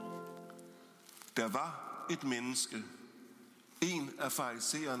Der var et menneske, en af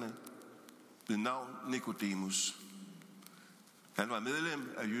farisæerne, ved navn Nikodemus. Han var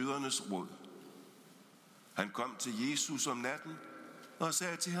medlem af jødernes råd. Han kom til Jesus om natten og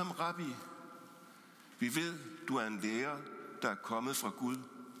sagde til ham: Rabbi, vi ved, du er en lærer, der er kommet fra Gud.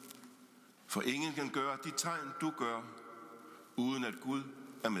 For ingen kan gøre de tegn, du gør, uden at Gud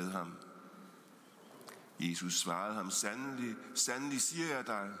er med ham. Jesus svarede ham: Sandelig siger jeg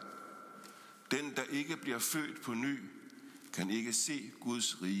dig, den, der ikke bliver født på ny, kan ikke se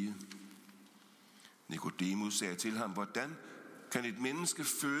Guds rige. Nikodemus sagde til ham: Hvordan kan et menneske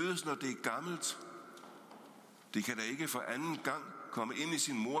fødes, når det er gammelt? Det kan da ikke for anden gang komme ind i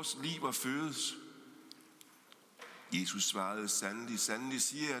sin mors liv og fødes. Jesus svarede: Sandelig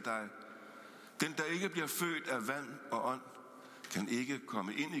siger jeg dig, den, der ikke bliver født af vand og ånd, kan ikke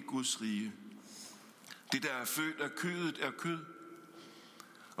komme ind i Guds rige. Det, der er født af kødet, er kød,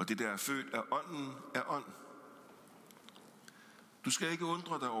 og det, der er født af ånden, er ånd. Du skal ikke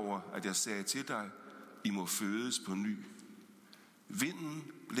undre dig over, at jeg sagde til dig, I må fødes på ny.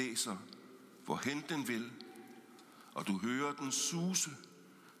 Vinden blæser, hvorhen den vil, og du hører den suse,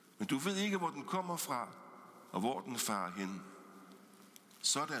 men du ved ikke, hvor den kommer fra, og hvor den farer hen.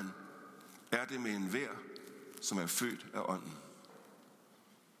 Sådan er det med enhver, som er født af ånden.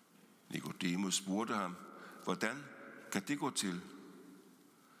 Nikodemus spurgte ham: Hvordan kan det gå til?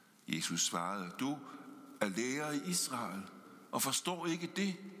 Jesus svarede: Du er lærer i Israel og forstår ikke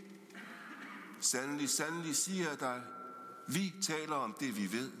det. Sandelig siger jeg dig, vi taler om det,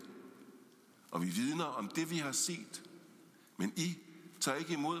 vi ved, og vi vidner om det, vi har set, men I tager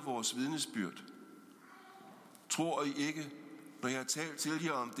ikke imod vores vidnesbyrd. Tror I ikke, når jeg taler til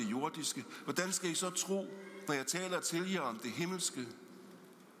jer om det jordiske? Hvordan skal I så tro, når jeg taler til jer om det himmelske?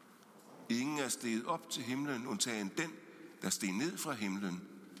 Ingen er steget op til himlen, undtagen den, der steg ned fra himlen,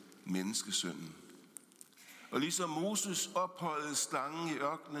 menneskesønnen. Og ligesom Moses ophøjede slangen i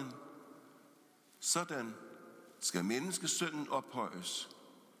ørkenen, sådan skal menneskesønnen ophøjes,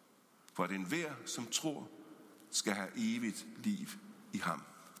 for at enhver, som tror, skal have evigt liv i ham.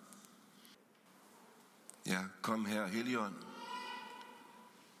 Ja, kom her, Helligånd.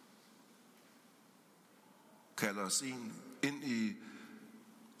 Kald os ind i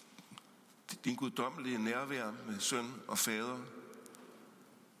din guddommelige nærvær med søn og fader.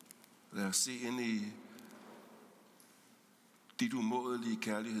 Lad os se ind i dit umådelige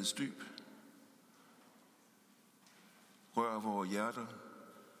kærlighedsdyb. Rør vores hjerter,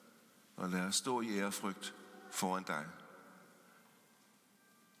 og lad os stå i ærefrygt foran dig.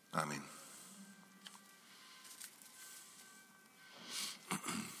 Amen.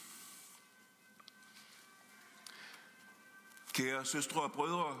 Kære søstre og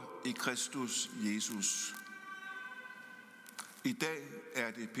brødre i Kristus Jesus. I dag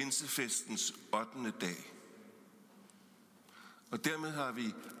er det pinsefestens 8. dag. Og dermed har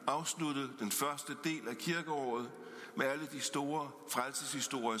vi afsluttet den første del af kirkeåret med alle de store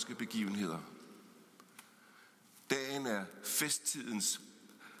frelseshistoriske begivenheder. Dagen er festtidens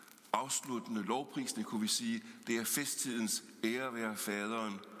afsluttende lovprisning, kunne vi sige. Det er festtidens ære være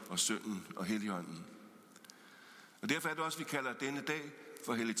faderen og sønnen og helligånden. Og derfor er det også, vi kalder denne dag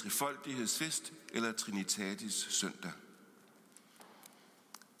for Hellig Trefoldighedsfest eller Trinitatis søndag.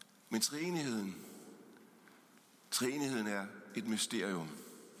 Men Treenigheden er et mysterium.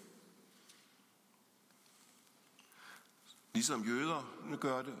 Ligesom jøderne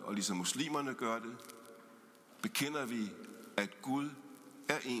gør det, og ligesom muslimerne gør det, bekender vi, at Gud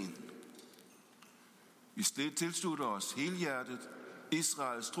er én. Vi tilslutter os helhjertet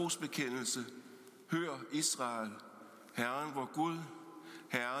Israels trosbekendelse. Hør Israel, Herren vor Gud,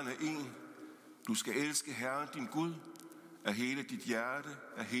 Herren er én. Du skal elske Herren din Gud af hele dit hjerte,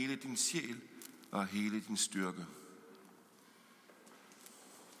 af hele din sjæl og af hele din styrke.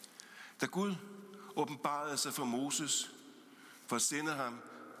 Da Gud åbenbarede sig for Moses for at sende ham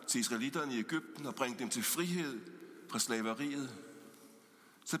til israelitterne i Egypten og bringe dem til frihed fra slaveriet,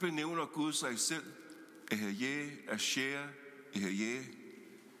 så benævner Gud sig selv: Ehyeh, Asher, Ehyeh.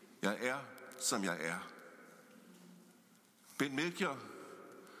 Jeg er, som jeg er. Ben Melchior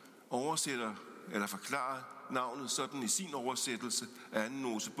oversætter eller forklarer navnet sådan i sin oversættelse af 2.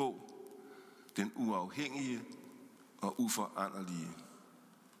 Mosebog: den uafhængige og uforanderlige.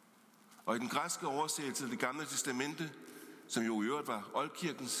 Og i den græske oversættelse af det gamle testamente, som jo i øvrigt var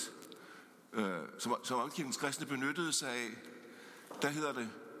oldkirkens, som oldkirkens kristne benyttede sig af, der hedder det: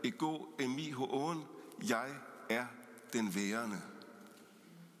 ego emi hoon, jeg er den værende.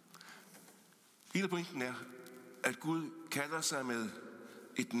 Hele pointen er, at Gud kalder sig med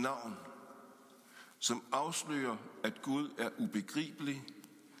et navn, som afslører, at Gud er ubegribelig,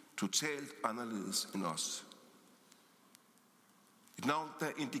 totalt anderledes end os. Et navn,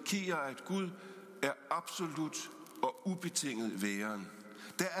 der indikerer, at Gud er absolut og ubetinget væren.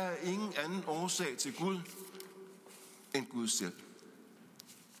 Der er ingen anden årsag til Gud end Gud selv.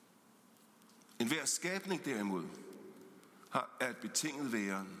 Enhver skabning derimod er et betinget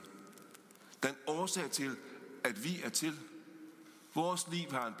væren. Der er en årsag til, at vi er til. Vores liv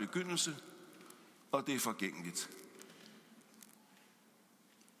har en begyndelse, og det er forgængeligt.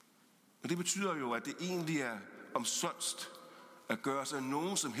 Og det betyder jo, at det egentlig er omsonst at gøre sig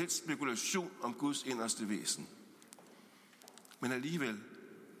nogen som helst spekulation om Guds inderste væsen. Men alligevel,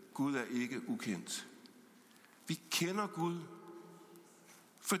 Gud er ikke ukendt. Vi kender Gud,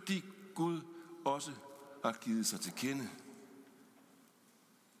 fordi Gud også har givet sig til kende.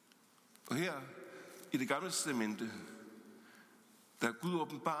 Og her i det gamle testamente, da Gud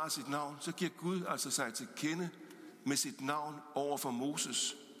åbenbarer sit navn, så giver Gud altså sig til kende med sit navn over for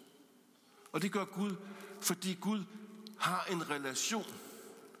Moses. Og det gør Gud, fordi Gud har en relation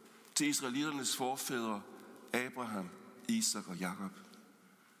til israeliternes forfædre, Abraham, Isak og Jakob.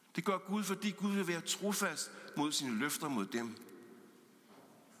 Det gør Gud, fordi Gud vil være trofast mod sine løfter mod dem.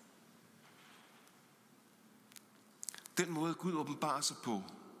 Den måde Gud åbenbarer sig på,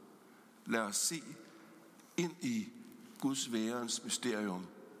 lad os se ind i Guds værens mysterium,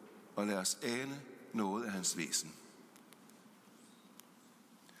 og lad os ane noget af hans væsen.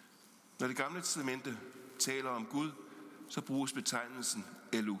 Når det gamle testamente taler om Gud, så bruges betegnelsen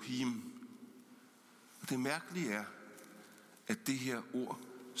Elohim. Og det mærkelige er, at det her ord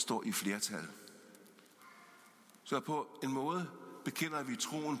står i flertal. Så på en måde bekender vi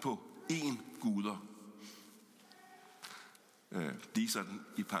troen på én guder. Lige sådan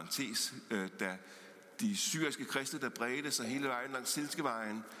i parentes, da de syriske kristne, der bredte sig hele vejen langs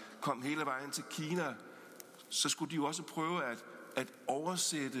Silkevejen, kom hele vejen til Kina, så skulle de jo også prøve at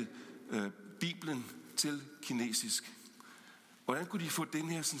oversætte Bibelen til kinesisk. Hvordan kunne de få den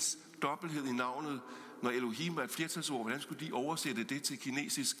her sådan, dobbelthed i navnet, når Elohim er et flertalsord? Hvordan skulle de oversætte det til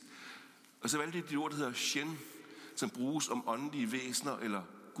kinesisk? Og så valgte de et ord, der hedder Shen, som bruges om åndelige væsener eller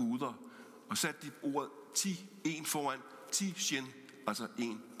guder. Og satte de ordet ti, en foran, ti Shen, altså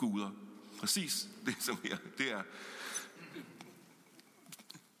en guder. Præcis det som her. Det er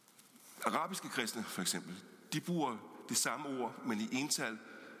arabiske kristne for eksempel. De bruger det samme ord, men i ental,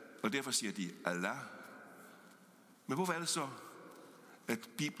 og derfor siger de Allah. Men hvorfor er det så, at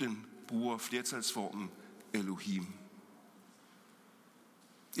Bibelen bruger flertalsformen Elohim?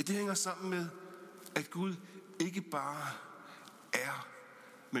 Ja, det hænger sammen med, at Gud ikke bare er,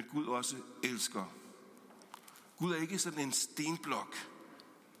 men Gud også elsker. Gud er ikke sådan en stenblok,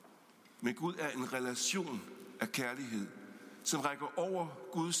 men Gud er en relation af kærlighed, som rækker over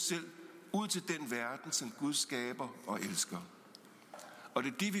Gud selv ud til den verden, som Gud skaber og elsker. Og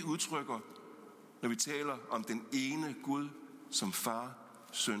det er det, vi udtrykker, når vi taler om den ene Gud som far,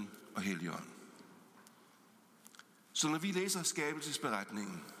 søn og helligånd. Så når vi læser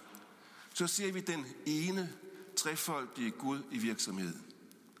skabelsesberetningen, så ser vi den ene trefoldige Gud i virksomhed.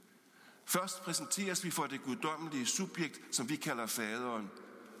 Først præsenteres vi for det guddommelige subjekt, som vi kalder faderen.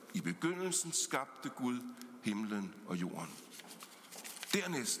 I begyndelsen skabte Gud himlen og jorden.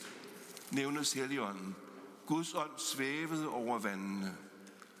 Dernæst nævnes Helligånden. Guds ånd svævede over vandene.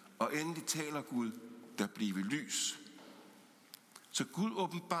 Og endelig taler Gud, der blive lys. Så Gud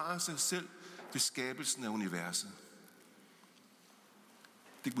åbenbarer sig selv ved skabelsen af universet.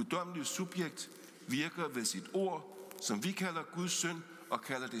 Det guddommelige subjekt virker ved sit ord, som vi kalder Guds søn, og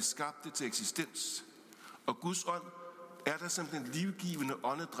kalder det skabte til eksistens. Og Guds ånd er der som den livgivende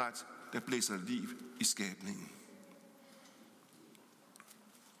åndedræt, der blæser liv i skabningen.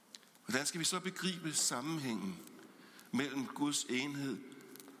 Hvordan skal vi så begribe sammenhængen mellem Guds enhed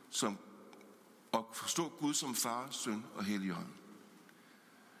og forstå Gud som far, søn og helligånd?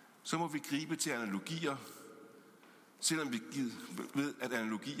 Så må vi gribe til analogier, selvom vi ved, at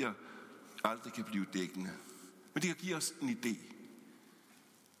analogier aldrig kan blive dækkende. Men det kan give os en idé.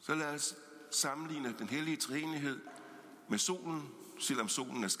 Så lad os sammenligne den hellige treenighed med solen, selvom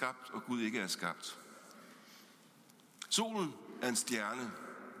solen er skabt, og Gud ikke er skabt. Solen er en stjerne.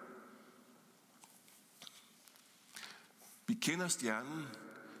 Vi kender stjernen,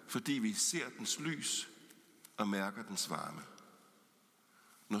 fordi vi ser dens lys og mærker dens varme.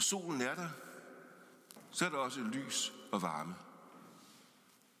 Når solen er der, så er der også lys og varme.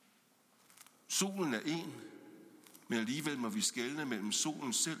 Solen er en, men alligevel må vi skelne mellem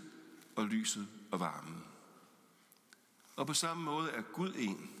solen selv og lyset og varmen. Og på samme måde er Gud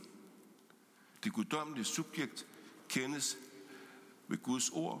en. Det guddommelige subjekt kendes ved Guds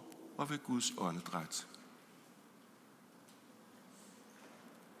ord og ved Guds åndedræt.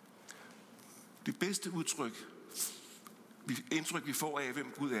 Det bedste indtryk vi får af,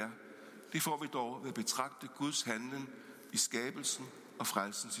 hvem Gud er, det får vi dog ved at betragte Guds handlen i skabelsen og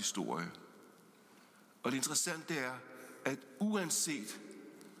frelsens historie. Og det interessante er, at uanset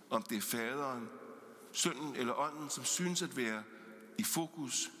om det er faderen, sønnen eller ånden, som synes at være i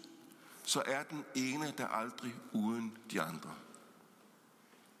fokus, så er den ene der aldrig uden de andre.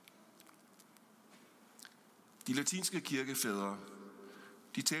 De latinske kirkefædre,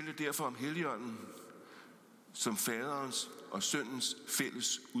 de talte derfor om Helligånden som faderens og sønnens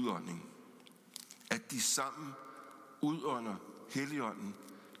fælles udånding. At de sammen udånder Helligånden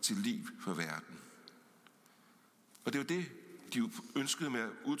til liv for verden. Og det er jo det, de ønskede med at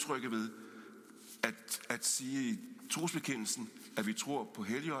udtrykke ved at sige i trosbekendelsen, at vi tror på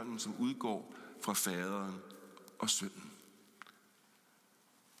Helligånden, som udgår fra faderen og sønnen.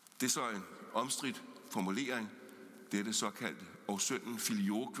 Det er så en omstridt formulering. Det er det såkaldte og sønnen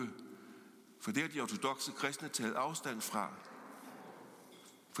filioque. For det har de ortodokse kristne taget afstand fra.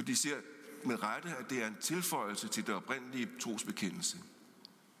 For de ser med rette, at det er en tilføjelse til det oprindelige trosbekendelse.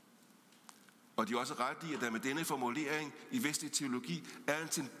 Og de er også ret i, at der med denne formulering i vestlig teologi er en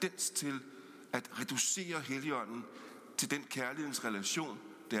tendens til at reducere Helligånden til den kærlighedens relation,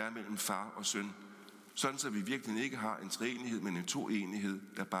 der er mellem far og søn. Sådan så vi virkelig ikke har en treenighed, men en toenighed,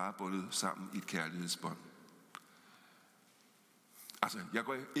 der bare er bundet sammen i et kærlighedsbånd. Altså, jeg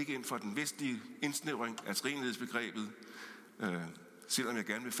går ikke ind for den vestlige indsnævring af treenighedsbegrebet, selvom jeg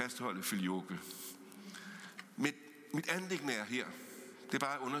gerne vil fastholde filioque. Mit anliggende er her, det er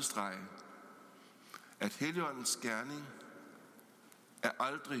bare at understrege, at Helligåndens gerning er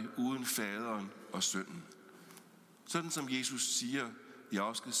aldrig uden faderen og sønnen. Sådan som Jesus siger i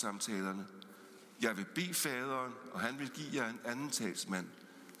afskedssamtalerne: Jeg vil bede faderen, og han vil give jer en anden talsmand,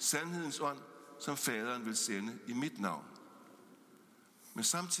 sandhedens ånd, som faderen vil sende i mit navn. Men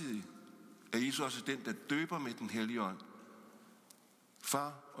samtidig er Jesus også den, der døber med den hellige ånd.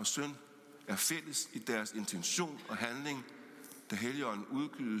 Far og søn er fælles i deres intention og handling, da Helligånden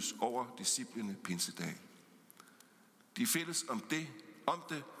udgydes over disciplene pinsedag. De er fælles om det,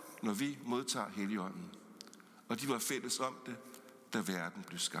 når vi modtager Helligånden. Og de var fælles om det, da verden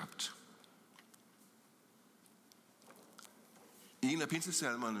blev skabt. I en af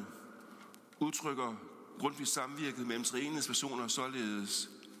pinsesalmerne udtrykker Grundtvig samvirket mellem treenighedspersoner således.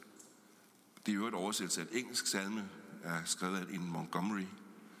 Det er jo et oversættelse af et engelsk salme, er skrevet af en Montgomery.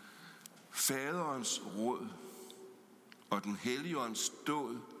 Faderens råd og den helligånds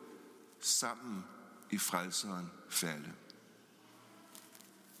dåd sammen i frelseren falde.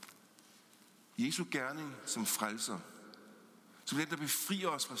 Jesu gerning som frelser, som den, der befrier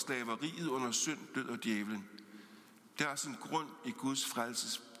os fra slaveriet under synd, død og djævlen, der har sin grund i Guds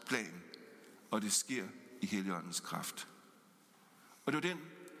frelsesplan, og det sker i Helligåndens kraft. Og det var den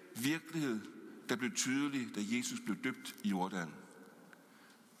virkelighed, der blev tydelig, da Jesus blev døbt i Jordan.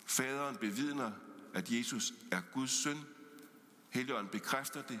 Faderen bevidner, at Jesus er Guds søn. Helligånden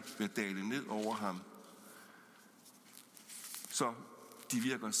bekræfter det ved at dale ned over ham. Så de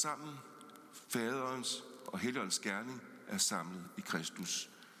virker sammen. Faderens og Helligåndens gerning er samlet i Kristus.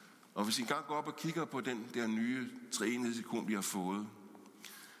 Og hvis I engang går op og kigger på den der nye treenighedsikon, vi har fået,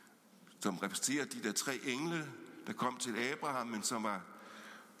 som repræsenterer de der 3 engle, der kom til Abraham, men som var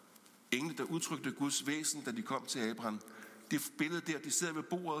engle, der udtrykte Guds væsen, da de kom til Abraham. Det billede der, de sidder ved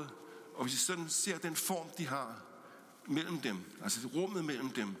bordet, og hvis I sådan ser den form, de har mellem dem, altså rummet mellem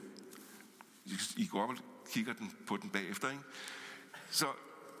dem, I går op og kigger på den bagefter, ikke? Så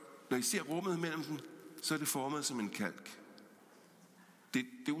når I ser rummet mellem dem, så er det formet som en kalk. Det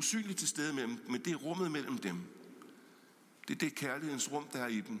er usynligt til stede mellem dem, men det er rummet mellem dem. Det er det kærlighedens rum, der er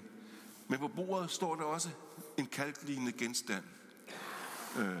i den. Men på bordet står der også en kalklignende genstand.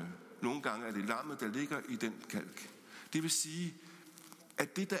 Nogle gange er det lammet, der ligger i den kalk. Det vil sige,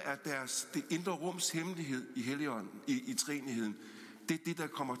 at det, der er det indre rums hemmelighed i Helligånden, i Treenigheden, det er det, der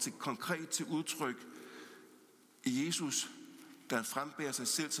kommer konkret til udtryk i Jesus, der frembærer sig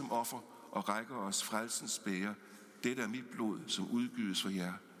selv som offer og rækker os frelsens bæger. Det er mit blod, som udgydes for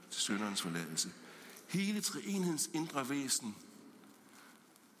jer til syndernes forladelse. Hele treenighedens indre væsen,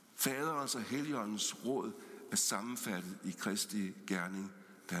 faderens og Helligåndens råd, er sammenfattet i Kristi gerning,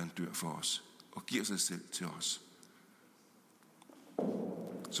 da han dør for os og giver sig selv til os.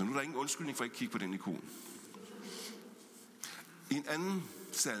 Så nu er der ingen undskyldning for at ikke kigge på den ikon. I en anden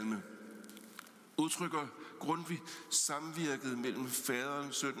salme udtrykker Grundtvig samvirket mellem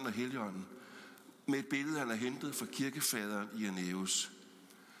faderen, sønnen og Helligånden med et billede, han har hentet fra kirkefaderen i Anæus.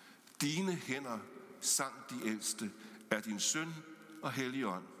 Dine hænder, sang de ældste, er din søn og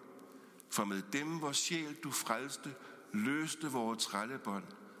Helligånd. For med dem, hvor sjæl du frelste, løste vores trællebånd.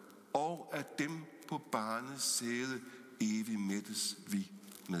 og at dem på barnets sæde evig mættes vi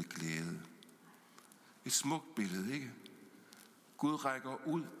med glæde. Et smukt billede, ikke? Gud rækker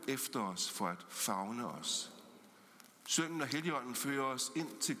ud efter os for at favne os. Sønnen og Helligånden fører os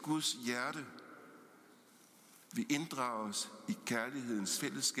ind til Guds hjerte. Vi inddrager os i kærlighedens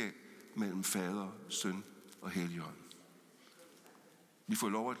fællesskab mellem Fader, Søn og Helligånd. Vi får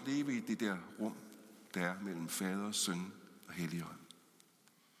lov at leve i det der rum, der er mellem Fader, Søn og Helligånd.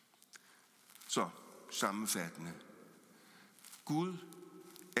 Så sammenfattende. Gud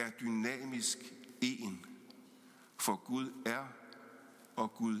er dynamisk en, for Gud er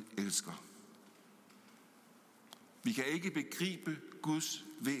og Gud elsker. Vi kan ikke begribe Guds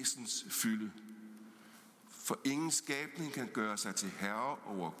væsens fylde, for ingen skabning kan gøre sig til herre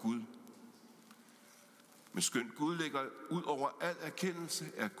over Gud. Men skønt Gud ligger ud over al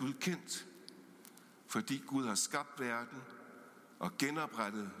erkendelse, er Gud kendt, fordi Gud har skabt verden og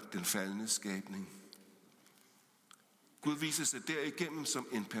genoprettet den faldne skabning. Gud viser sig derigennem som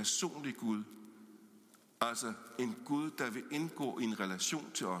en personlig Gud, altså en Gud, der vil indgå i en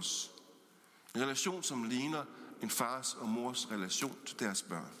relation til os. En relation, som ligner en fars og mors relation til deres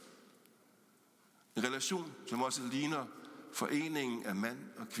børn. En relation, som også ligner foreningen af mand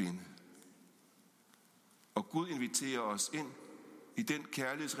og kvinde. Og Gud inviterer os ind i den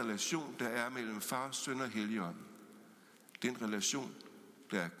kærlighedsrelation, der er mellem far, søn og Helligånd. Den relation,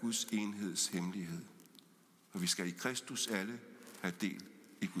 der er Guds enheds hemmelighed. For vi skal i Kristus alle have del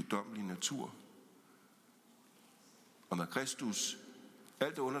i guddommelig natur. Og når Kristus,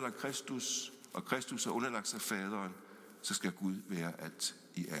 alt er underlagt Kristus, og Kristus har underlagt sig faderen, så skal Gud være alt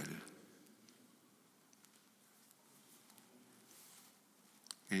i alle.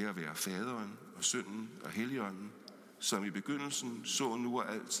 Ære være faderen og sønnen og Helligånden, som i begyndelsen, så nu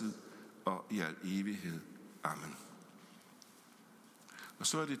og altid og i al evighed. Amen. Og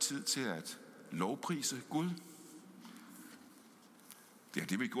så er det tid til at lovprise Gud. Ja,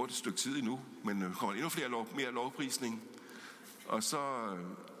 det har vi gjort et stykke tid endnu, men der kommer endnu mere lovprisning. Og så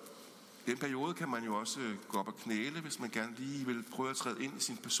i den periode kan man jo også gå op og knæle, hvis man gerne lige vil prøve at træde ind i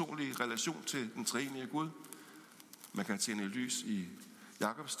sin personlige relation til den treenige Gud. Man kan tænde lys i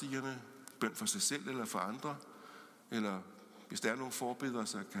Jakobsstierne, bøn for sig selv eller for andre. Eller hvis der er nogle forbedere,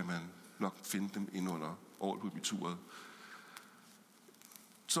 så kan man nok finde dem ind under orgelpulpituret.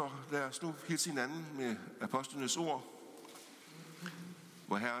 Så lad os nu hilse hinanden med apostlenes ord.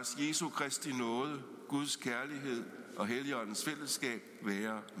 Hvor Herres Jesu Kristi nåde, Guds kærlighed og Helligåndens fællesskab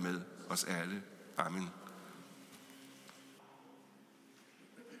være med os alle. Amen.